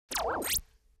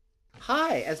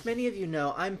Hi, as many of you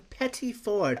know, I'm Petty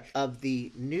Ford of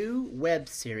the new web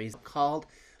series called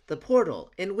The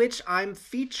Portal, in which I'm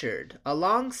featured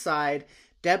alongside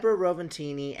Deborah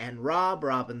Roventini and Rob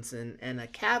Robinson and a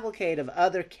cavalcade of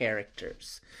other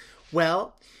characters.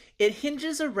 Well, it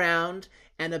hinges around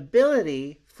an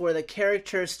ability for the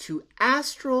characters to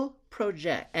astral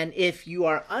project. And if you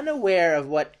are unaware of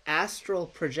what astral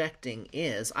projecting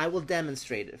is, I will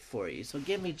demonstrate it for you. So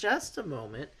give me just a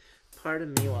moment.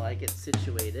 Pardon me while I get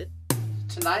situated.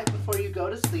 Tonight, before you go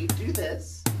to sleep, do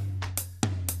this.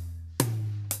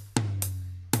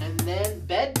 And then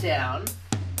bed down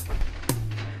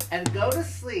and go to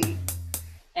sleep.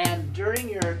 And during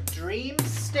your dream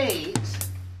state,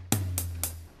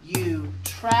 you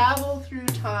travel through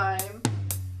time,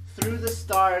 through the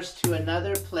stars to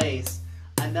another place,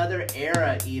 another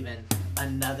era even,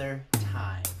 another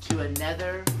time, to a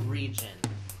nether region.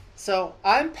 So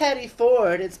I'm Petty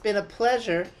Ford. It's been a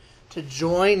pleasure to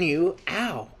join you,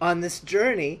 on this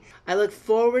journey. I look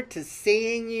forward to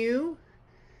seeing you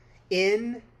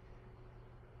in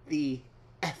the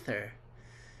ether,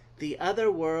 the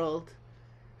other world,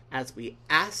 as we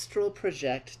astral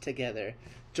project together.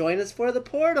 Join us for the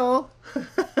portal.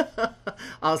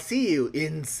 I'll see you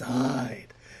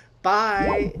inside.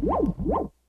 Bye.